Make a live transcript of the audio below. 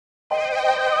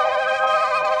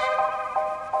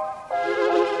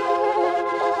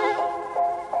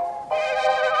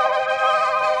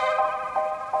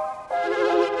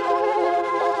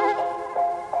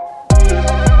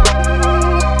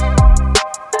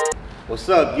What's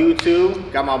up,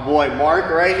 YouTube? Got my boy Mark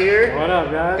right here. What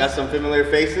up, guys? Got some familiar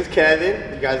faces.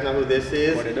 Kevin, you guys know who this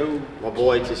is. What it do? My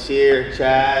boy Tashir,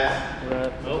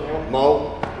 Chaz,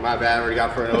 Mo. My bad, I already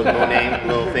got for an Mo name, a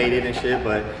little faded and shit.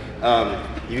 But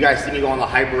you guys see me go on the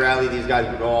Hyper Rally. These guys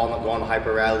go on the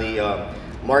Hyper Rally.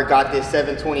 Mark got this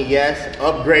 720S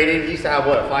upgraded. He used to have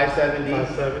what, a 570?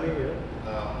 570, yeah.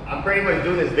 I'm pretty much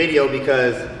doing this video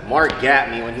because Mark got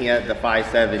me when he had the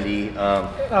 570. It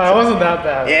wasn't that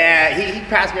bad. Yeah, he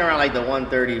passed me around like the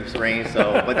 130 range.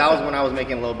 So, but that was when I was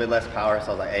making a little bit less power. So I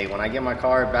was like, hey, when I get my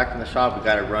car back in the shop, we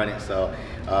gotta run it. So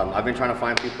I've been trying to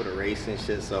find people to race and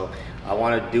shit. So I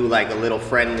want to do like a little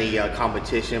friendly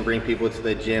competition, bring people to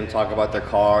the gym, talk about their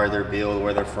car, their build,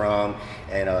 where they're from,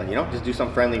 and you know, just do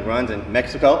some friendly runs in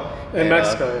Mexico.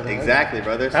 Mexico, exactly,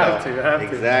 brother. Have So, to.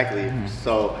 Exactly.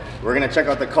 So we're gonna check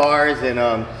out the cars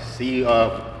and see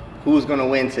who's gonna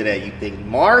win today. You think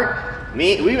Mark?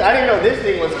 Me? I didn't know this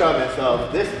thing was coming. So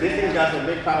this thing's got some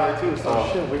big power too.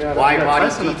 So we got wide body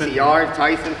Tyson TTR,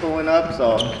 Tyson pulling up.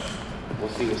 So we'll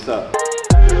see what's up.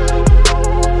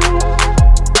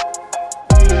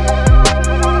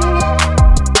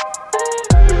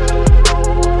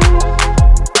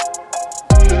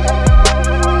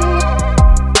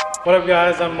 What up,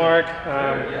 guys? I'm Mark.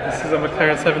 This is a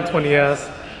McLaren 720S.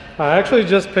 I actually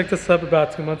just picked this up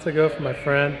about 2 months ago from my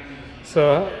friend.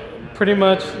 So pretty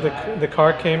much the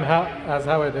car came as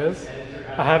how it is.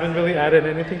 I haven't really added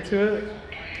anything to it.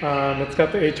 It's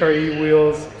got the HRE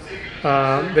wheels.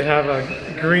 They have a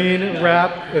green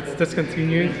wrap. It's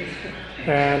discontinued.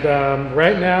 And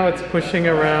right now it's pushing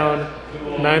around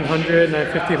 900,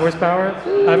 950 horsepower.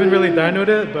 I haven't really dynoed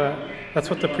it, but that's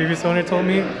what the previous owner told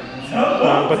me.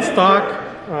 But stock,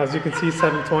 as you can see,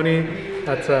 720.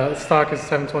 That's stock is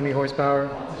 720 horsepower.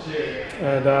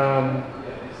 And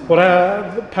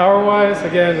power-wise,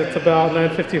 again, it's about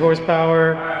 950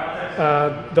 horsepower.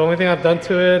 The only thing I've done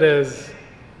to it is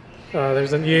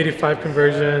there's an E85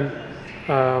 conversion.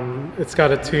 It's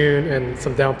got a tune and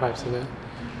some downpipes in it.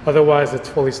 Otherwise, it's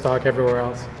fully stock everywhere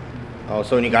else. Oh,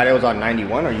 so when you got it was on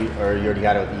 91, or you already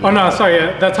got it with E85? Oh no, sorry,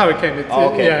 yeah, that's how it came.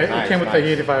 Okay, yeah, nice, it came with the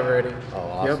E85 already. Oh,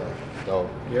 awesome. Yep. Dope.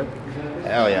 Yep.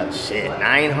 Hell yeah, shit,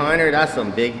 900, that's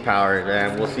some big power,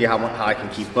 man. We'll see how I can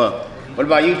keep up. What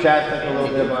about you, Chad? Talk a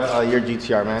little bit about your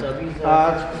GTR, man.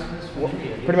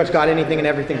 Pretty much got anything and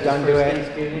everything done to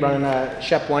it. Running a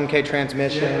Shep 1K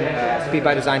transmission, Speed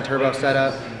by Design turbo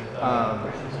setup.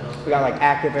 We got like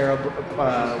active aero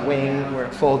wing where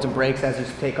it folds and brakes as you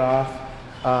take off.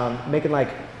 Making like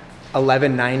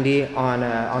 1190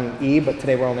 on E, but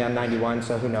today we're only on 91,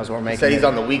 so who knows what we're making. He said he's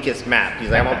on the weakest map. He's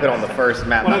like, I'm gonna put on the first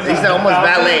map. He said almost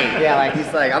valet. Yeah, like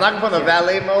he's like, I'm not gonna put on the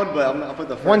valet mode, but I'm gonna put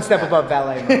the first one step map. above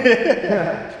valet mode.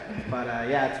 But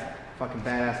yeah, it's a fucking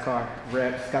badass car.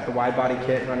 Rips. Got the wide body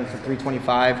kit running some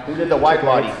 325. Who did the wide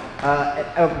body?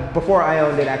 Before I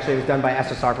owned it, actually, it was done by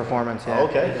SSR Performance. Yeah. Oh,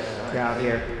 okay. Yeah, out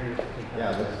here.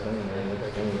 Yeah, looks clean, man.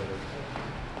 Looks clean.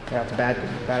 Yeah, it's a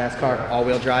badass car.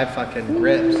 All-wheel drive, fucking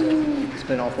rips.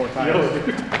 Spin all 4 tires.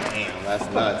 Damn, that's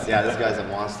nuts. Yeah, this guy's a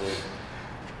monster.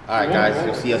 All right, guys,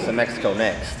 you'll see us in Mexico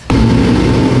next.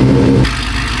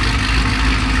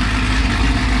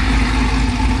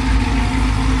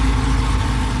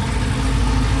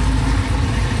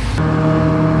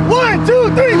 One, two,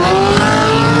 three.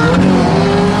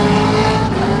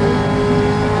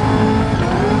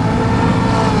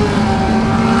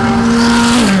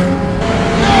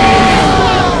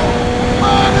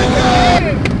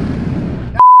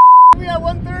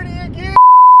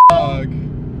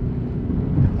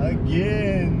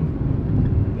 Again.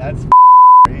 That's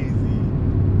crazy.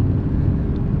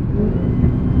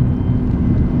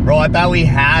 Bro, I thought we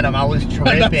had him. I was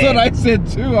tripping. That's what I said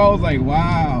too. I was like,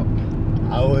 wow.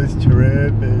 I was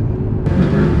tripping.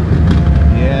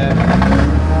 Yeah.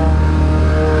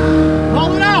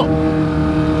 Roll it out.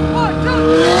 1, 2,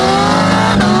 3.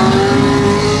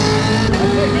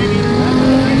 That's it, baby.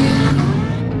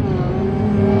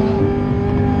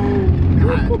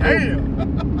 God damn.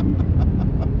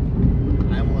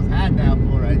 That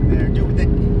fool right there. Dude,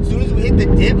 as soon as we hit the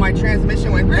dip, my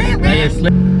transmission went ram, ram.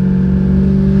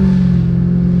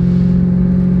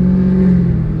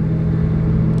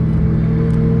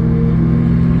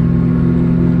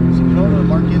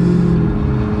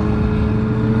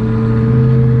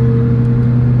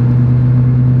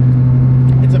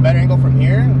 It's a better angle from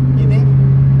here, you think?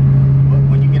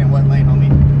 When you get in what lane, homie?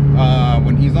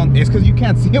 When he's on, it's because you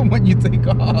can't see him when you take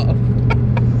off.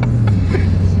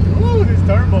 Ooh, this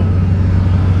turbo.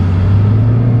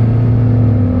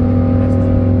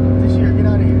 This year, get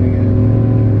out of here, nigga.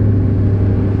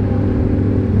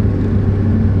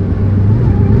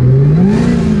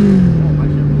 Oh, my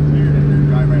shit was weird.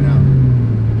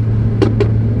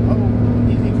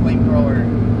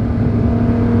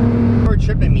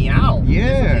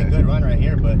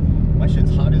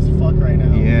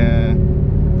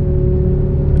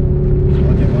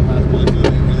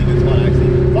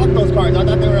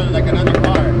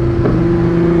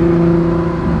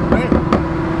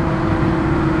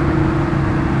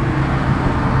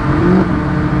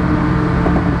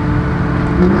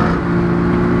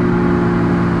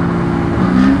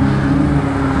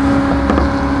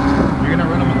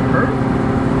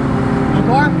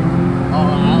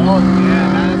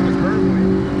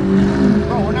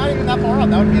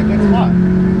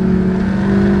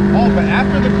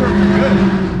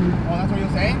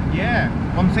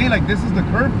 Yeah. I'm saying like this is the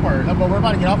curved part. No, but we're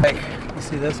about to get off. You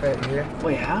see this right here?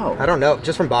 Wait, how? I don't know.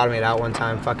 Just from bottoming it out one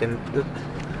time, fucking.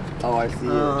 Oh, I see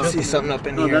it. See something up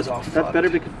in here. That's better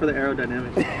because for the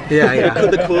aerodynamics. Yeah.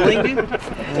 The cooling, dude.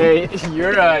 Hey,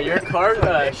 your car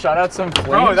shot out some flames.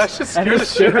 Bro, that just scared the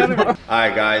shit out of me. All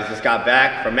right, guys, just got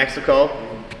back from Mexico,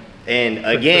 and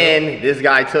again, this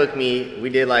guy took me. We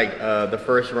did like the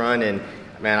first run, and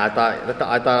man, I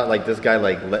thought like this guy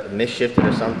like misshifted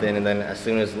or something, and then as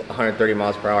soon as 130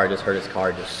 miles per hour, I just heard his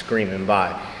car just screaming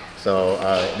by. So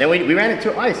then we ran it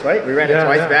twice, right? We ran it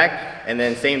twice back, and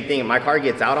then same thing. My car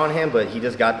gets out on him, but he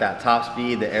just got that top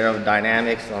speed. The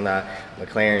aerodynamics on that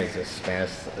McLaren is just, man,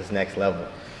 it's next level.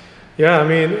 Yeah, I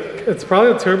mean, it's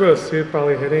probably the turbos too,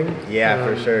 probably hitting. Yeah,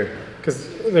 for sure.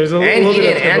 Because there's a and little he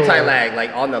bit did of anti-lag,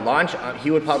 like on the launch, he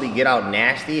would probably get out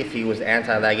nasty if he was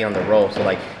anti-lagging on the roll. So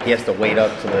like he has to wait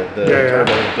up to the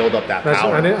turbo and build up that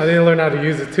power. I didn't learn how to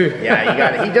use it too. Yeah, you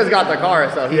got it. He just got the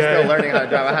car, so he's still learning how to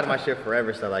drive. I had my shit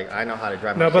forever, so like I know how to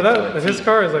drive. No, but his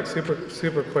car is like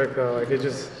super quick though. Like it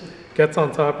just gets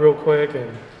on top real quick,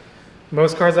 and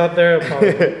most cars out there will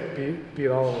probably beat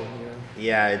all of them.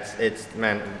 Yeah, it's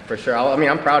man, for sure. I mean,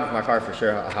 I'm proud of my car for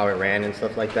sure, how it ran and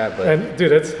stuff like that. But and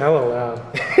dude, it's hella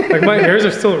loud. Like my ears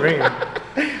are still ringing.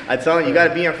 I tell you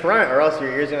gotta be in front, or else your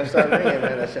ears gonna start ringing,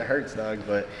 man. That shit hurts, dog.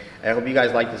 But I hope you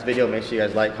guys like this video. Make sure you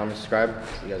guys like, comment, subscribe.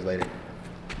 See you guys later.